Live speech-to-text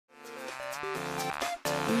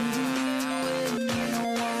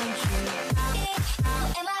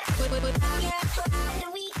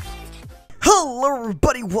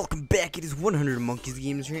everybody, welcome back. It is 100 Monkeys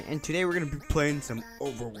Games here, and today we're going to be playing some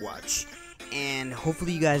Overwatch. And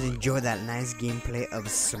hopefully you guys enjoy that nice gameplay of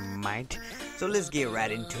Smite. So let's get right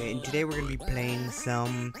into it. And today we're going to be playing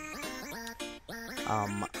some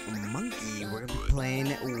Monkey. We're going to be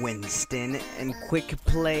playing Winston and quick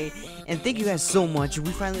play. And thank you guys so much.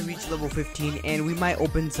 We finally reached level 15, and we might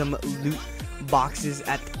open some loot boxes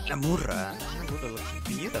at Namura. Namura looks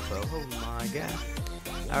beautiful. Oh my god.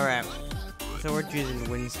 Alright. So we're choosing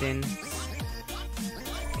Winston.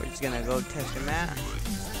 We're just gonna go test him out.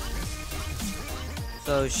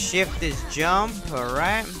 So shift is jump,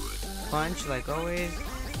 alright. Punch like always.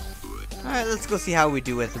 Alright, let's go see how we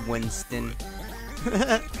do with Winston.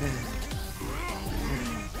 Oh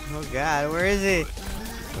god, where is he?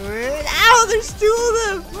 Ow, there's two of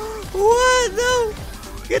them! What? No!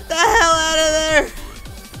 Get the hell out of there!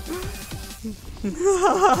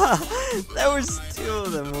 There was two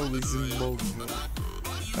of them, holy smokes.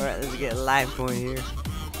 Alright, let's get a live point here.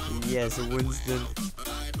 Yes, Winston.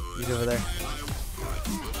 He's over there.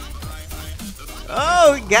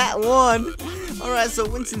 Oh, we got one! Alright, so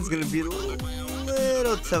Winston's gonna be a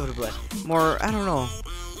little tough to play. More, I don't know.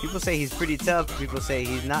 People say he's pretty tough, people say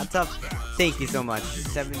he's not tough. Thank you so much.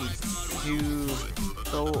 72.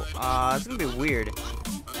 So, it's gonna be weird.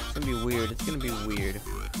 It's gonna be weird. It's gonna be weird.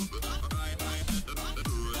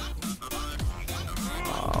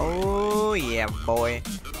 Oh yeah, boy.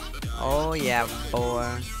 Oh yeah, boy.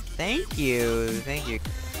 Thank you. Thank you.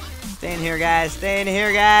 Stay in here, guys. Stay in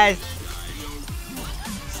here, guys.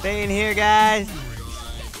 Stay in here, guys.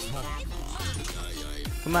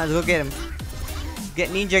 Come on, let's go get him. Get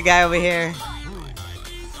Ninja Guy over here.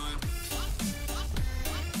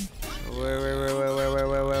 Where?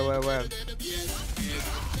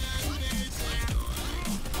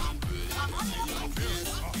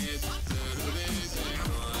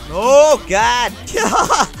 Oh god!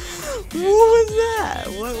 What was that?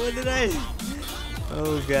 What did I?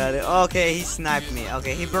 Oh god! Okay, he sniped me.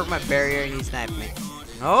 Okay, he broke my barrier and he sniped me.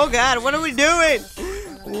 Oh god! What are we doing?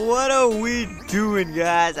 What are we doing,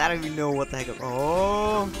 guys? I don't even know what the heck.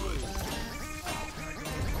 Oh!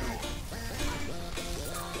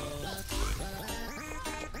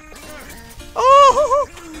 Oh!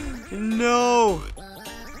 No!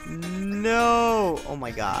 No! Oh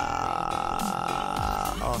my god!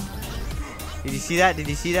 Oh! Did you see that? Did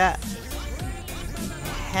you see that?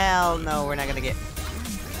 Hell no! We're not gonna get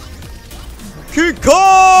King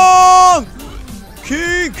Kong!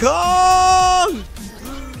 King Kong!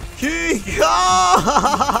 King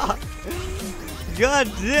Kong!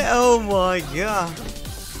 God damn! Oh my god!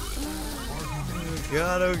 Oh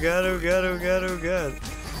god! Oh god! Oh god! Oh god! Oh god!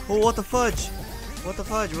 Oh, what the fudge? What the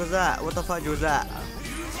fudge was that? What the fudge was that?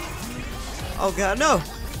 Oh god, no!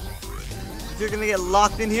 You're gonna get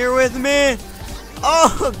locked in here with me!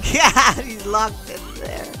 Oh god, he's locked in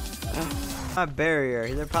there. My barrier,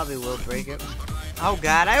 they probably will break it. Oh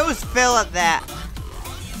god, I always fail at that.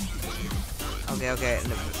 Okay. It's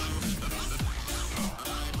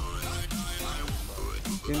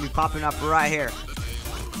gonna be popping up right here.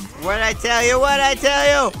 What did I tell you? What did I tell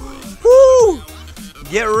you? Woo!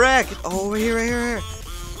 Get wrecked. Oh, right here.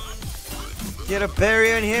 Get a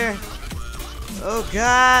barrier in here. Oh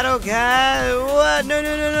god, what?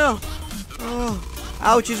 No. Oh,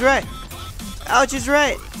 ouch is right. Ouch is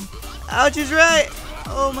right.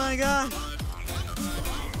 Oh my god.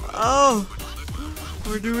 Oh,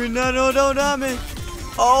 we're doing that. No, not me.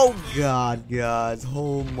 Oh god, guys.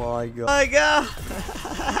 Oh my god.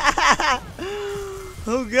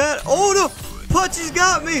 Oh god. Oh no, Punches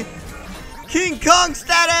got me. King Kong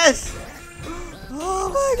status. Oh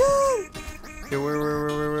my god. Okay,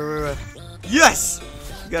 where? Yes!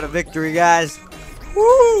 Got a victory, guys.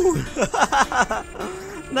 Woo! That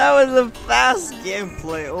was a fast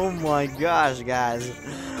gameplay. Oh my gosh, guys.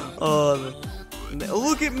 Oh,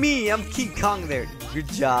 look at me. I'm King Kong there. Good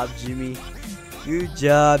job, Jimmy. Good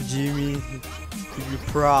job, Jimmy. Give you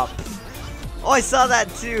props. Oh, I saw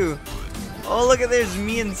that too. Oh, look at there's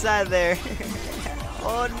me inside there.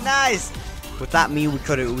 Oh, nice. Without me, we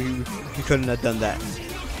couldn't have done that.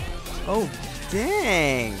 Oh,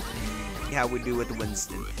 dang. How we do with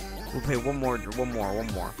Winston. We'll play one more.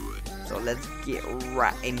 So let's get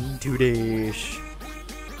right into this.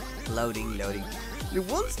 Loading. The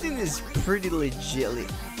Winston is pretty legitly.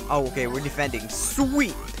 Oh, okay, we're defending.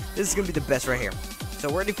 Sweet. This is gonna be the best right here. So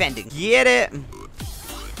we're defending. Get it?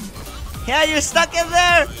 Yeah, you're stuck in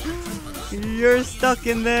there. You're stuck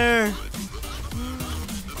in there.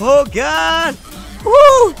 Oh God.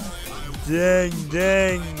 Woo! Dang.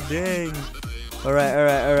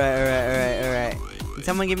 Alright. Can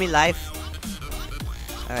someone give me life?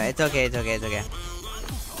 Alright, it's okay.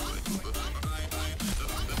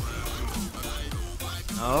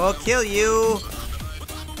 Oh, kill you.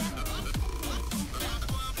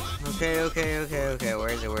 Okay. Where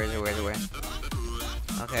is it?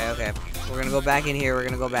 Okay. We're gonna go back in here.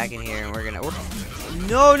 And we're gonna.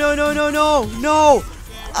 No.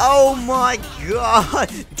 Oh my God!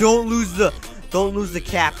 Don't lose the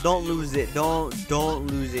cap. Don't lose it. Don't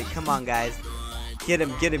lose it. Come on, guys. Get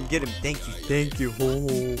him. Thank you.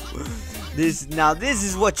 Oh. This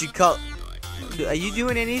is what you call. Are you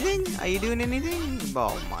doing anything?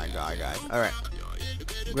 Oh my God, guys. All right.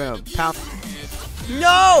 We're gonna pound.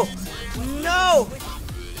 No.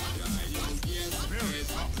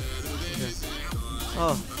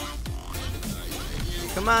 Oh.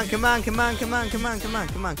 Come on.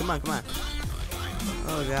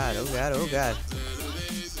 Oh God.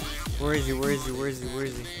 Where is he?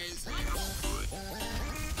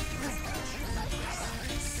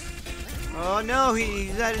 Oh no,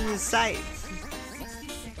 he's not in his sight.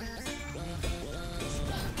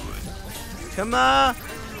 Come on.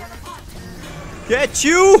 Forget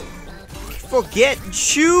you.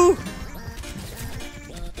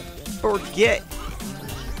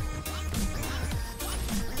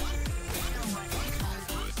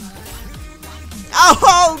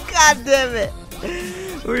 Oh, God damn it.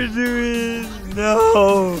 We're doing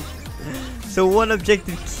no. So one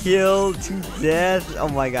objective kill, 2 deaths. Oh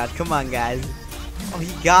my God, come on, guys. Oh,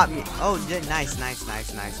 he got me. Oh, nice.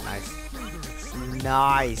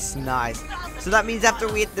 Nice. So that means after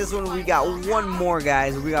we hit this one, we got one more,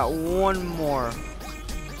 guys.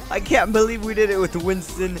 I can't believe we did it with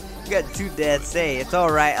Winston. We got 2 deaths. Hey, it's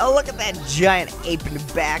alright. Oh, look at that giant ape in the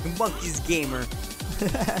back. Monkey's Gamer.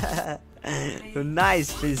 So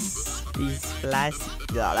nice. This flash.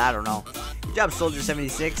 God, I don't know. Good job, Soldier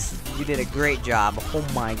 76. You did a great job. Oh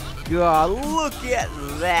my God. Look at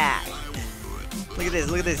that. Look at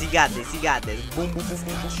this. He got this. Boom.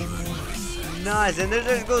 Nice. And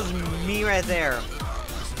there goes me right there.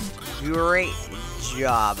 Great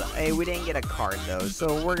job. Hey, we didn't get a card though,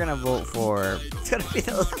 so we're gonna vote for. It's gonna be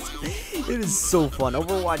the last one. It is so fun.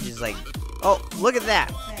 Overwatch is like, oh, look at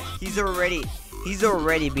that. He's already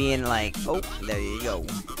being like, oh, there you go.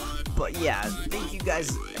 But yeah, thank you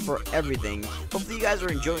guys for everything. Hopefully you guys are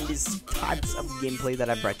enjoying these types of gameplay that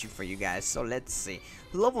I brought you for you guys. So let's see.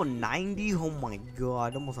 Level 90. Oh my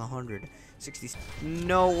God, almost 160.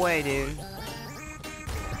 No way, dude.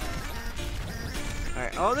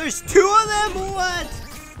 Alright, oh, there's 2 of them?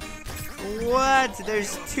 What?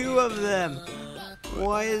 There's 2 of them.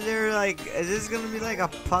 Why is there like, is this gonna be like a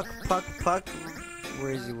puck?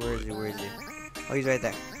 Where is he? Oh, he's right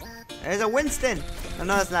there. There's a Winston. Oh,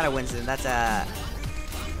 no, that's not a Winston. Nope,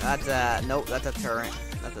 that's a turret.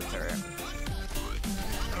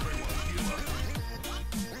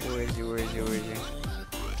 Where is he?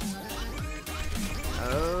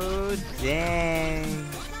 Oh, dang.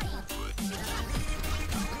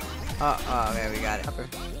 Oh, okay, we got it.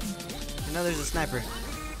 No, there's a sniper.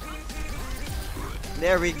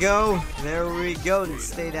 There we go. And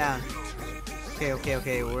stay down.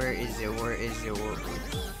 Okay. Where is it?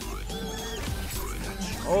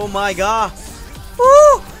 Oh my God.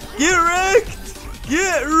 Woo! Get wrecked.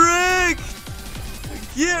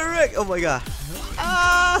 Oh my God.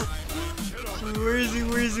 Ah! Where is he?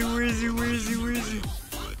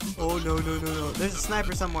 Oh no. There's a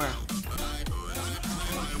sniper somewhere.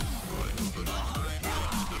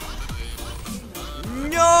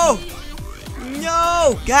 No!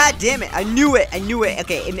 God damn it. I knew it.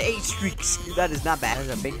 Okay, in 8 streaks. That is not bad. There's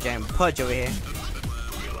a big giant punch over here.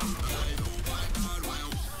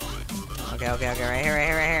 Okay. Right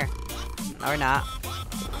here. Or not.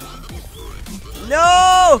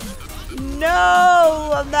 No!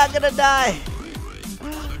 I'm not gonna die.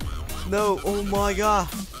 No. Oh my God.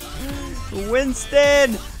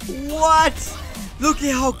 Winston! What? Look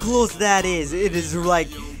at how close that is. It's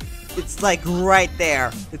like right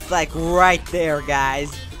there.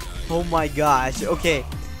 Guys. Oh my gosh. Okay.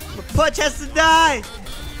 The punch has to die.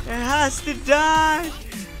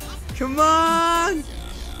 Come on.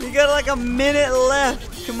 We got like a minute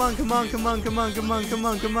left. Come on.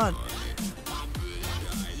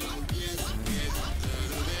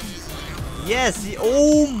 Yes.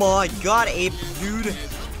 Oh my God, ape, dude.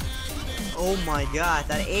 Oh my God,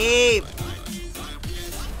 that ape.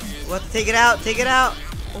 We'll have to take it out.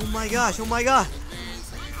 Oh my gosh.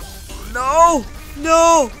 No.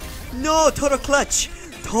 Total clutch.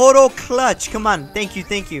 Come on. Thank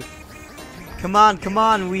you. Come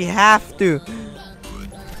on. We have to.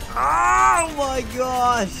 Oh my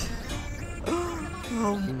gosh.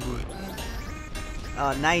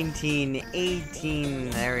 Oh, 19, 18.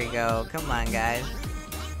 There we go. Come on, guys.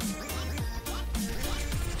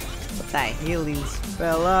 that healing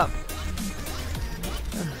spell up.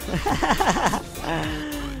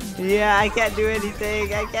 Yeah, I can't do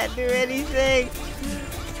anything. I can't do anything.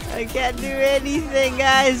 I can't do anything,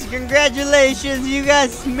 guys. Congratulations, you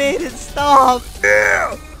guys made it stop.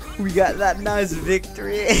 Yeah. We got that nice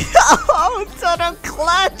victory. Oh, total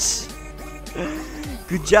clutch.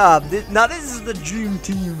 Good job. Now this is the dream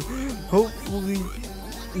team. Hopefully.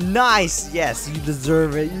 Nice. Yes, you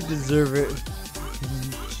deserve it. You deserve it.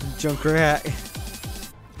 Junkrat.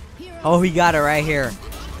 Oh, he got it right here.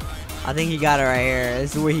 I think he got it right here.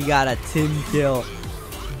 This is where he got a team kill.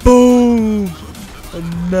 Boom.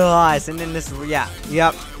 Nice. And then this, yeah,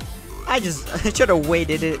 yep. I should have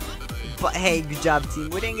waited it. But hey, good job, team.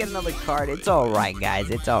 We didn't get another card. It's alright, guys.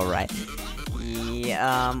 It's alright.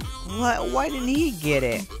 Yeah, why didn't he get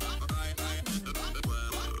it?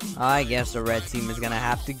 I guess the red team is gonna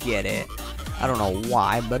have to get it. I don't know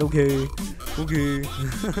why, but okay. Okay.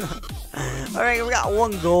 Alright, we got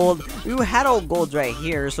 1 gold. We had all golds right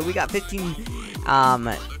here, so we got 15.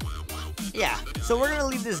 Yeah, so we're gonna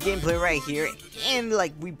leave this gameplay right here, and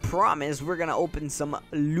like we promised, we're gonna open some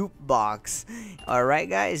loot box. Alright,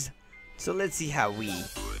 guys, so let's see how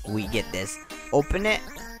we get this. Open it.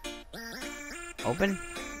 Open.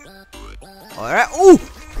 Alright. Oh,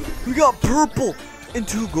 we got purple and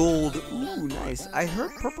 2 gold. Ooh, nice. I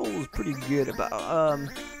heard purple was pretty good. About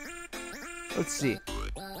let's see.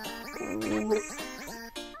 Ooh,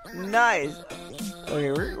 nice.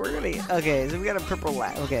 Okay, we're gonna. Okay, so we got a purple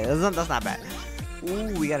light. Okay, that's not bad.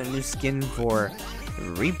 Ooh, we got a new skin for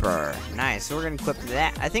Reaper. Nice. So we're gonna equip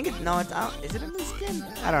that. I think no, it's out. Is it a new skin?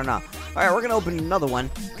 I don't know. All right, we're gonna open another one.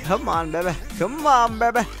 Come on, baby. Come on,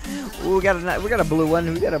 baby. Ooh, we got a blue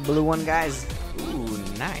one. We got a blue one, guys. Ooh,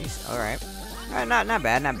 nice. All right. All right, not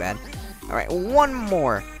bad, not bad. All right, one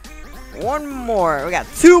more. One more. We got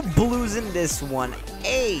 2 blues in this one.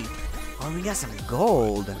 Hey. Oh, we got some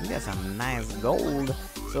gold. We got some nice gold.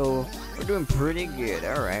 So we're doing pretty good.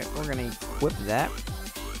 All right, we're gonna equip that.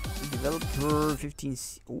 Developer 15.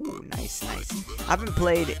 Ooh, nice, nice. I haven't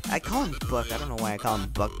played. I call him Buck. I don't know why I call him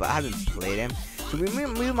Buck, but I haven't played him. So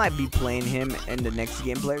we might be playing him in the next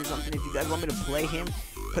gameplay or something. If you guys want me to play him,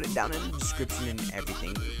 put it down in the description and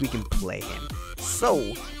everything. We can play him.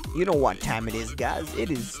 So you know what time it is, guys.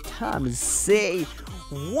 It is time to say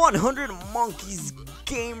 100 monkeys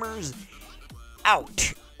gamers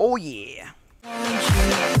out. Oh yeah.